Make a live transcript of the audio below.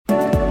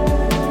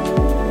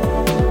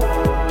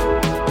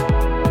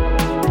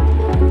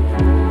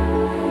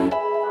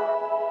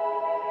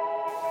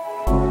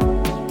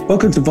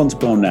Welcome to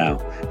Vontobel Now.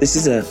 This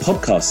is a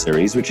podcast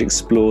series which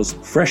explores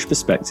fresh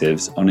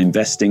perspectives on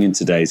investing in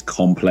today's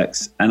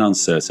complex and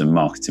uncertain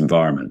market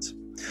environment.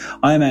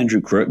 I am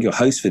Andrew Crook, your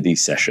host for these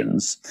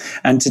sessions,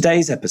 and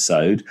today's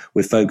episode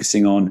we're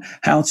focusing on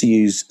how to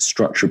use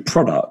structured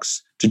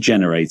products to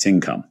generate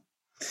income.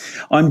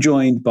 I'm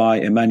joined by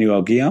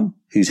Emmanuel Guillaume,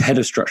 who's Head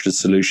of Structured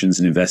Solutions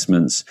and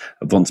Investments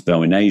at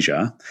Vontobel in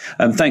Asia.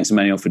 Thanks,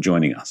 Emmanuel, for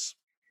joining us.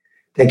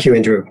 Thank you,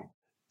 Andrew.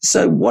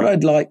 So what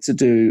I'd like to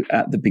do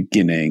at the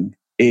beginning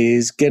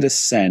is get a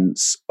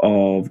sense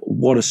of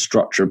what a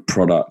structured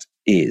product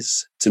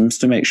is,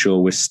 to make sure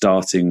we're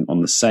starting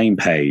on the same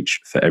page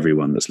for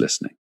everyone that's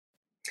listening.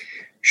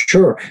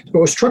 Sure.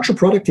 Well, a structured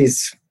product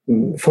is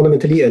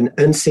fundamentally an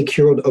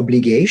unsecured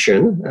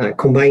obligation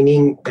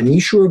combining an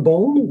issuer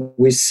bond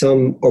with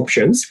some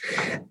options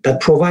that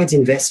provides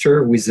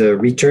investor with a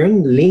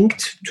return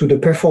linked to the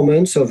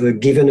performance of a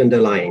given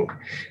underlying.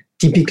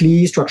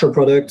 Typically, structured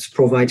products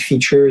provide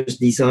features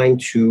designed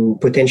to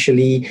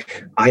potentially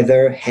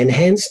either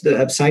enhance the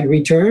upside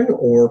return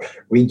or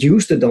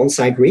reduce the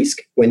downside risk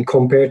when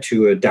compared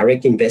to a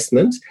direct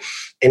investment.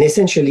 And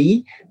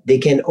essentially, they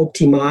can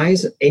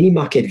optimize any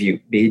market view,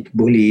 be it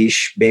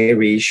bullish,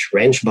 bearish,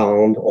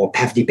 range-bound, or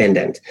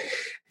path-dependent.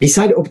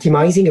 Besides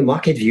optimizing a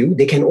market view,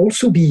 they can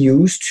also be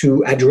used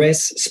to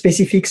address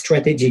specific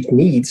strategic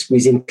needs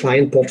within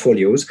client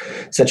portfolios,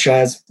 such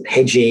as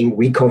hedging,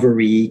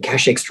 recovery,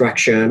 cash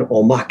extraction,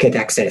 or market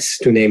access,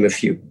 to name a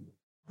few.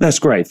 That's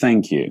great.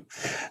 Thank you.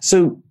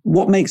 So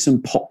what makes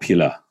them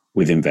popular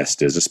with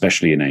investors,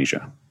 especially in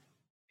Asia?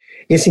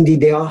 Yes, indeed,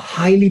 they are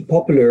highly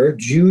popular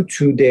due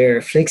to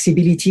their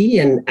flexibility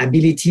and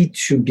ability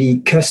to be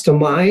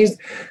customized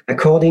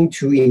according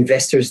to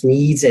investors'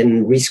 needs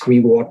and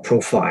risk-reward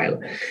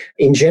profile.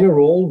 In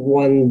general,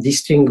 one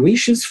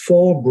distinguishes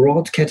four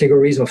broad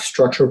categories of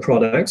structured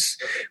products,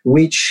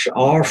 which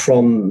are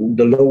from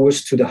the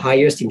lowest to the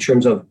highest in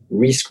terms of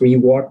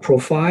risk-reward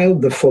profile,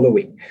 the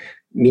following: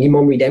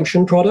 minimum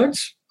redemption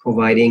products,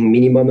 providing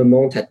minimum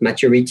amount at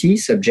maturity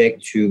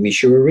subject to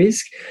issuer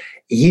risk;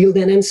 yield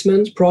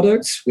enhancement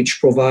products,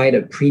 which provide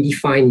a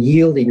predefined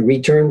yield in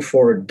return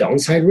for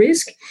downside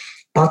risk;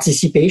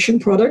 participation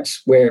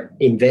products, where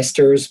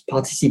investors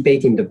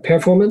participate in the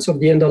performance of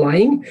the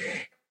underlying;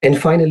 and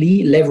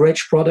finally,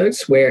 leverage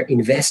products, where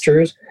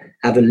investors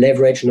have a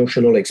leverage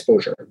notional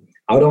exposure.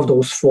 Out of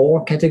those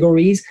four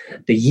categories,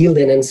 the yield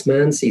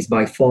enhancements is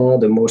by far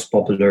the most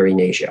popular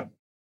in Asia.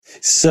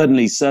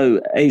 Certainly.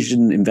 So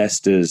Asian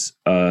investors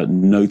are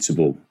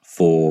notable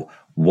for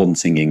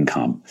wanting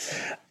income.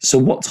 So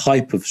what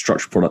type of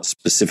structured product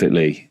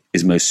specifically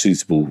is most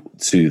suitable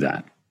to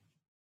that?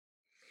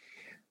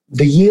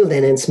 The yield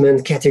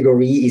enhancement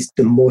category is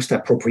the most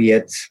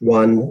appropriate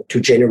one to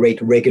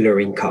generate regular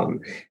income.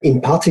 In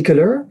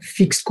particular,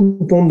 fixed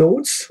coupon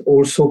notes,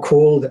 also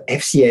called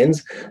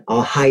FCNs,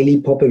 are highly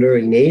popular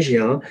in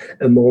Asia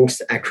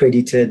amongst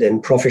accredited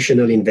and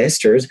professional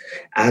investors,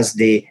 as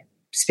they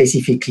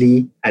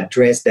specifically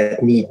address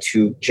that need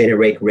to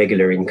generate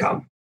regular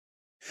income.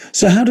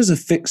 So how does a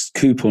fixed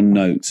coupon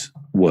note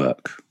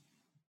work?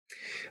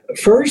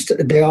 First,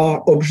 there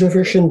are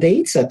observation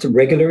dates at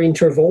regular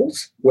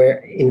intervals where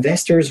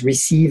investors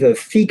receive a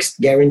fixed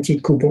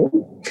guaranteed coupon.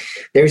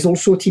 There is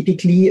also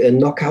typically a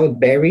knockout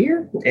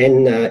barrier,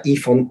 and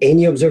if on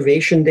any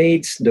observation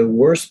dates the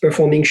worst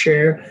performing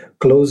share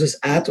closes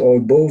at or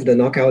above the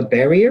knockout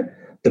barrier,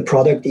 the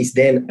product is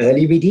then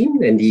early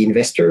redeemed and the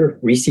investor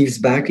receives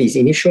back his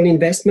initial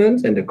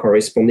investment and the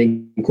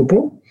corresponding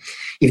coupon.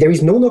 If there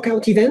is no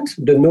knockout event,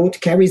 the note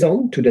carries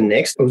on to the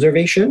next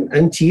observation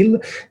until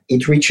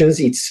it reaches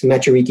its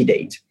maturity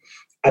date.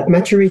 At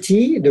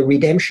maturity, the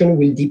redemption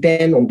will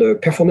depend on the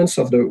performance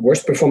of the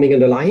worst performing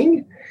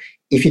underlying.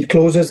 If it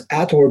closes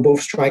at or above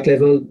strike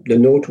level, the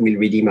note will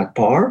redeem at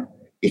par.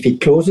 If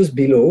it closes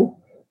below,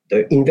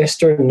 the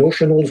investor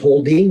notional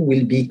holding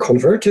will be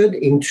converted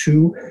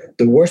into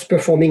the worst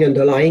performing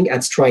underlying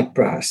at strike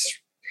price.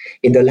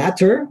 In the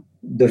latter,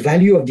 the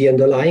value of the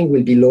underlying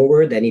will be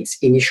lower than its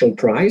initial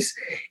price,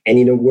 and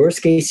in a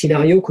worst case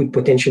scenario could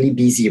potentially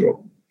be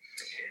zero.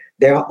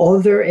 There are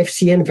other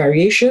FCN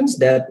variations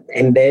that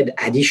embed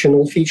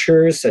additional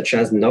features such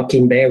as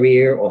knock-in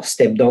barrier or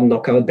step-down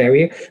knockout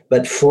barrier,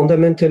 but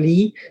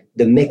fundamentally,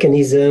 the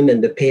mechanism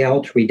and the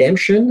payout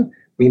redemption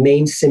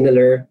remain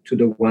similar to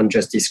the one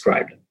just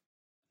described.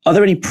 Are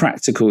there any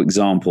practical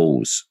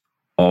examples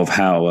of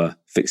how a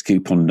fixed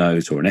coupon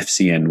note or an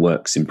FCN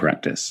works in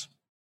practice?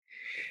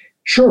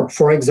 Sure.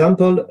 For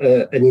example,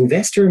 an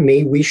investor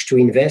may wish to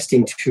invest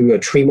into a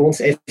 3-month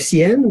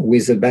FCN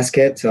with a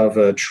basket of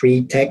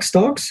 3 tech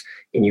stocks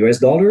in US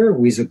dollar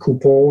with a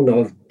coupon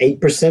of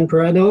 8%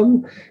 per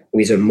annum,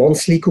 with a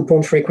monthly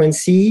coupon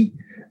frequency,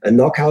 a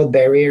knockout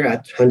barrier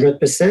at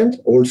 100%,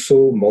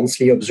 also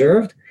monthly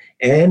observed,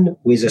 and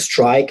with a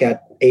strike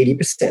at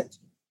 80%.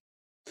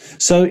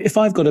 So if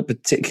I've got a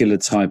particular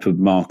type of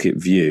market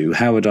view,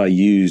 how would I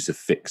use a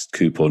fixed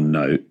coupon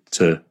note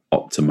to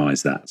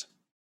optimize that?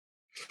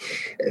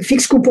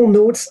 Fixed coupon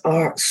notes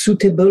are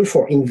suitable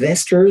for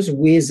investors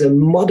with a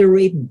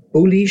moderate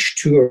bullish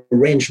to a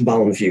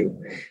range-bound view.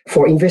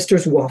 For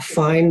investors who are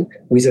fine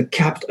with a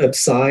capped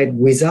upside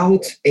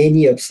without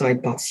any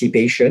upside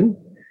participation,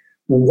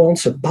 who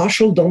wants a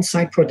partial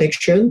downside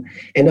protection,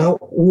 and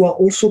who are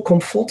also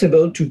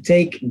comfortable to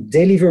take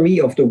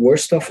delivery of the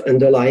worst of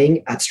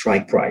underlying at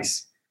strike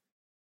price.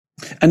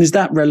 And is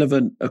that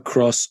relevant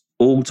across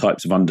all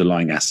types of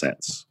underlying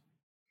assets?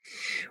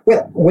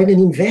 Well, when an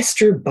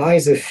investor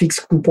buys a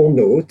fixed coupon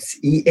note,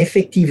 he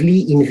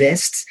effectively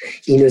invests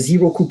in a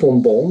zero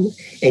coupon bond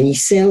and he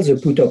sells a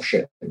put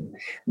option.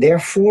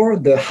 Therefore,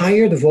 the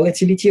higher the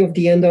volatility of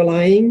the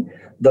underlying,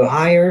 the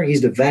higher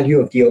is the value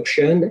of the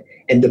option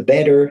and the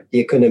better the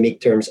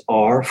economic terms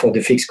are for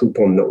the fixed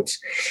coupon notes.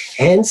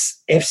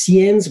 Hence,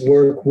 FCNs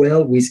work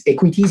well with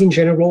equities in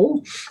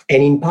general,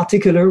 and in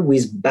particular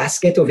with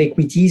basket of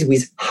equities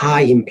with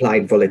high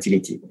implied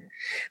volatility.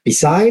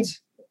 Besides,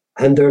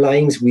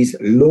 underlyings with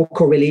low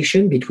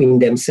correlation between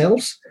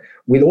themselves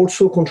will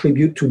also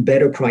contribute to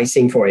better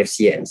pricing for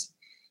FCNs.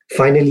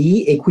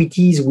 Finally,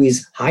 equities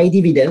with high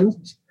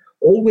dividends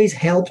always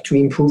help to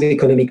improve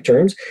economic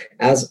terms,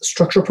 as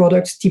structured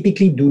products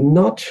typically do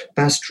not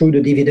pass through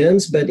the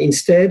dividends, but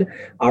instead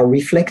are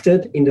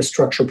reflected in the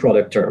structured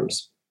product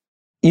terms.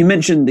 You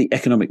mentioned the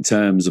economic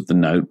terms of the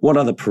note. What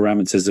other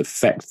parameters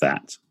affect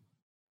that?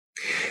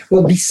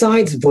 Well,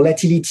 besides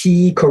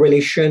volatility,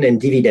 correlation,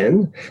 and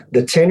dividend,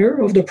 the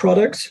tenor of the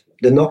product,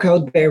 the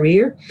knockout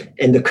barrier,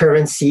 and the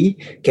currency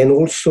can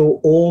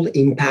also all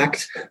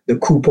impact the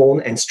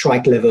coupon and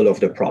strike level of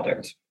the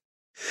product.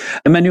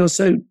 Emmanuel,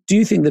 so do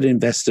you think that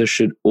investors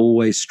should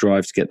always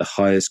strive to get the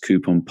highest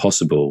coupon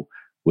possible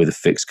with a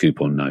fixed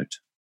coupon note?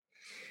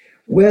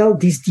 Well,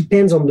 this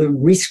depends on the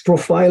risk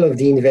profile of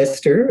the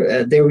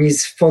investor. There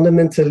is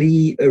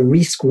fundamentally a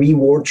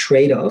risk-reward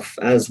trade-off,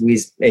 as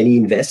with any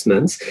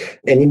investments.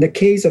 And in the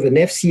case of an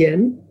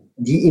FCN,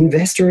 the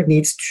investor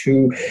needs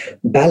to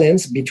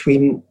balance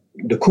between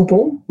the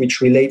coupon, which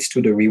relates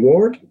to the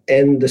reward,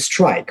 and the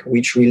strike,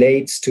 which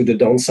relates to the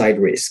downside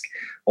risk.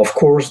 Of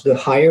course, the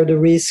higher the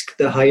risk,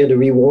 the higher the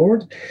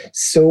reward.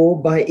 So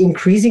by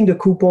increasing the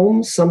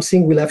coupon,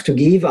 something will have to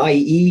give,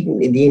 i.e.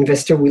 the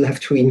investor will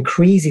have to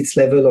increase its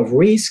level of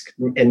risk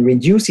and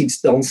reduce its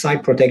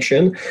downside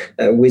protection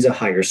with a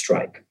higher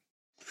strike.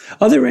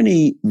 Are there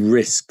any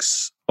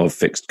risks of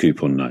fixed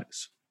coupon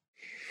notes?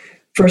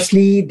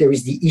 Firstly, there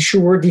is the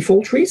issuer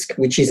default risk,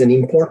 which is an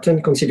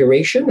important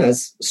consideration,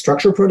 as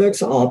structured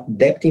products are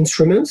debt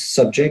instruments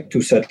subject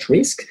to such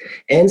risk.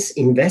 Hence,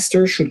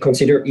 investors should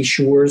consider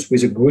issuers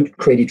with a good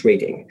credit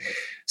rating.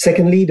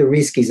 Secondly, the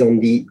risk is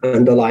on the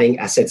underlying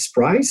assets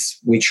price,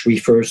 which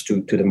refers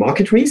to the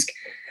market risk.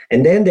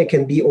 And then there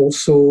can be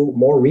also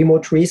more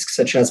remote risks,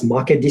 such as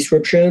market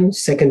disruption,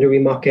 secondary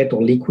market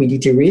or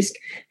liquidity risk,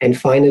 and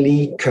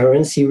finally,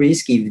 currency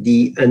risk if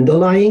the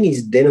underlying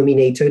is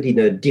denominated in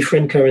a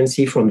different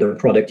currency from the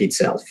product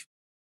itself.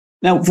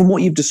 Now, from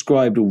what you've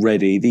described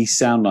already, these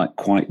sound like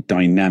quite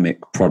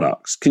dynamic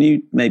products. Can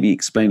you maybe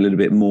explain a little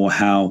bit more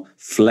how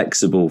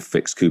flexible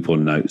fixed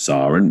coupon notes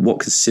are and what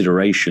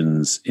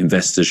considerations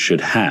investors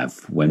should have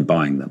when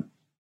buying them?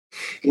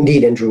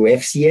 Indeed, Andrew,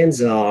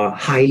 FCNs are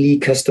highly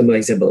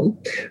customizable.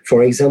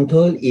 For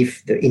example,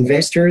 if the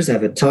investors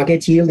have a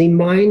target yield in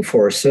mind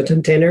for a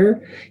certain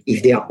tenor,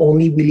 if they are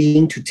only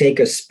willing to take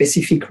a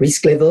specific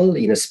risk level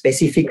in a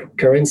specific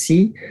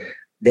currency,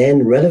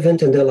 then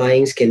relevant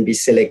underlyings can be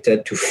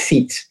selected to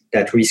fit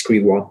that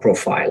risk-reward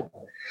profile.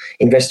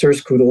 Investors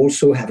could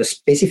also have a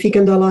specific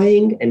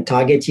underlying and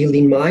target yield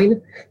in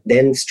mind,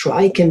 then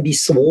strike can be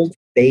sold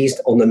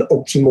based on an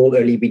optimal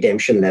early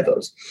redemption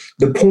levels.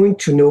 The point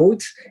to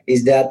note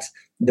is that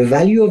the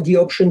value of the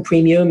option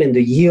premium and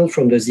the yield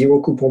from the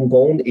zero coupon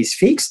bond is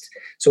fixed,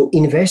 so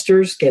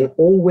investors can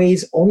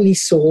always only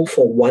solve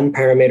for one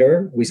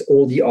parameter with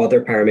all the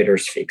other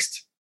parameters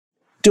fixed.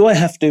 Do I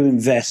have to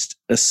invest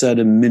a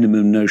certain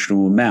minimum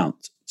notional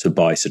amount to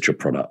buy such a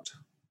product?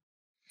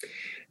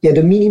 Yeah,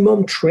 the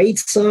minimum trade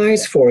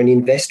size for an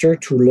investor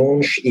to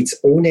launch its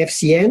own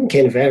FCN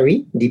can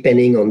vary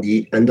depending on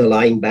the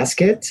underlying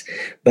basket,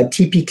 but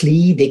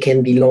typically they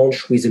can be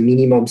launched with a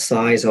minimum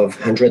size of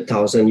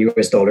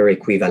 $100,000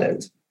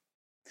 equivalent.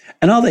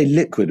 And are they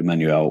liquid,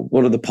 Emmanuel?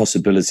 What are the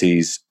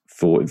possibilities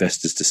for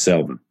investors to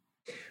sell them?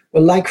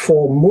 Well, like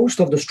for most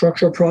of the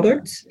structured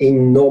products,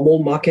 in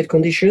normal market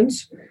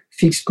conditions,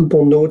 fixed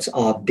coupon notes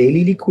are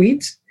daily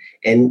liquid,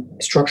 and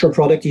structured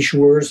product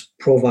issuers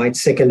provide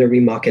secondary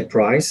market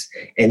price,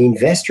 and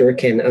investor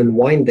can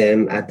unwind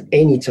them at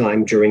any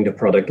time during the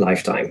product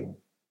lifetime.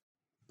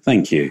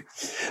 Thank you.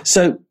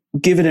 So,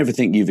 given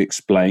everything you've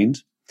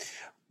explained,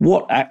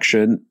 what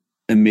action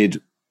amid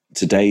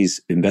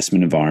today's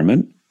investment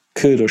environment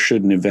could or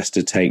should an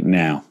investor take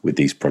now with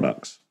these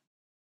products?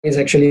 It's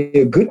actually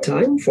a good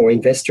time for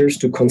investors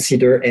to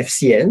consider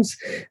FCNs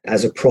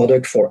as a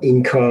product for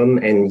income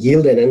and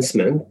yield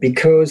enhancement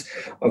because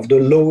of the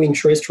low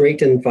interest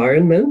rate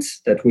environment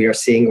that we are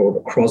seeing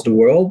across the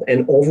world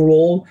and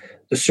overall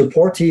the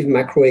supportive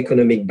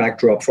macroeconomic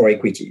backdrop for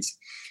equities.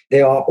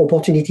 There are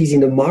opportunities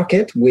in the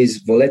market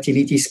with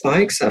volatility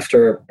spikes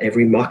after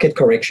every market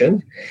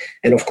correction.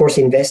 And of course,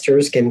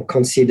 investors can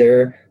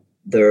consider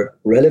the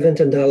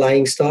relevant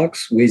underlying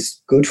stocks with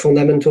good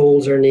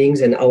fundamentals, earnings,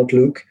 and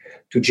outlook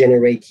to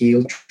generate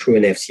yield through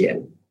an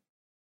FCN.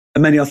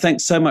 Emmanuel,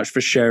 thanks so much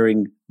for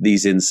sharing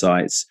these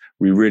insights.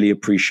 We really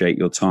appreciate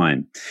your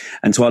time.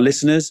 And to our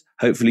listeners,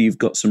 hopefully you've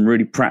got some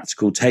really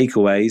practical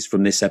takeaways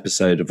from this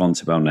episode of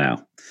Vontobel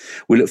Now.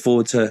 We look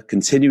forward to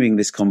continuing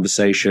this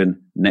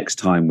conversation next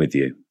time with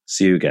you.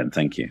 See you again.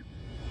 Thank you.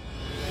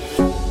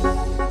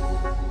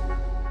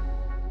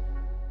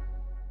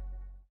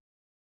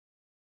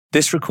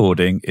 This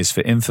recording is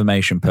for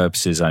information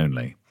purposes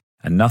only,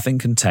 and nothing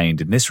contained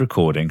in this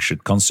recording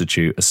should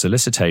constitute a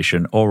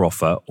solicitation or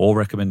offer or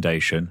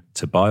recommendation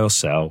to buy or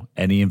sell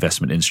any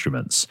investment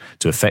instruments,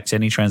 to effect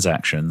any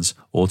transactions,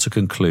 or to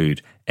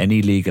conclude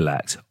any legal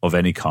act of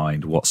any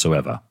kind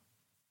whatsoever,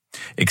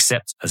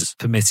 except as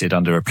permitted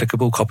under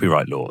applicable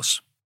copyright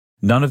laws.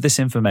 None of this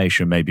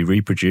information may be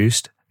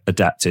reproduced,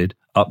 adapted,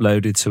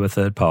 uploaded to a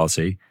third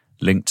party,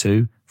 linked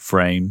to,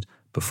 framed,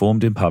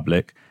 performed in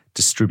public,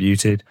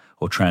 distributed,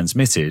 or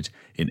transmitted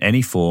in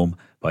any form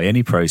by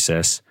any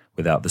process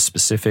without the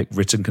specific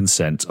written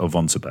consent of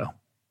Vontobel.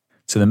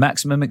 To the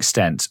maximum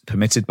extent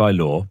permitted by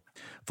law,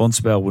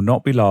 Vontobel will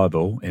not be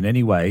liable in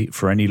any way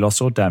for any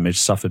loss or damage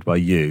suffered by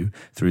you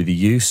through the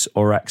use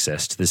or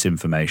access to this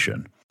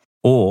information,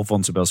 or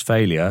Vontobel's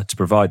failure to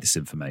provide this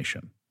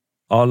information.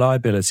 Our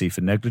liability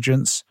for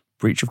negligence,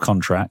 breach of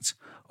contract,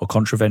 or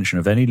contravention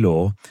of any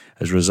law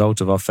as a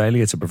result of our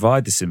failure to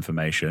provide this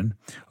information,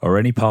 or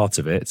any part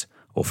of it,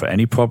 or for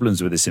any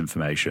problems with this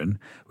information,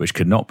 which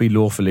cannot be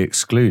lawfully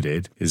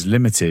excluded, is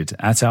limited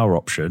at our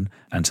option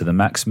and to the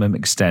maximum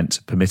extent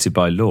permitted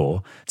by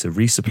law to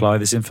resupply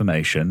this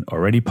information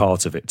or any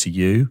part of it to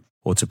you,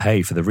 or to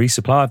pay for the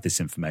resupply of this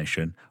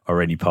information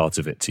or any part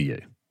of it to you.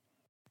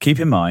 Keep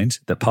in mind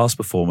that past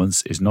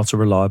performance is not a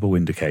reliable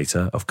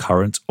indicator of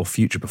current or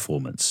future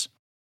performance,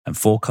 and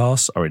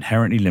forecasts are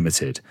inherently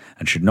limited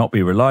and should not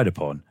be relied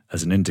upon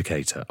as an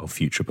indicator of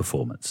future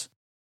performance.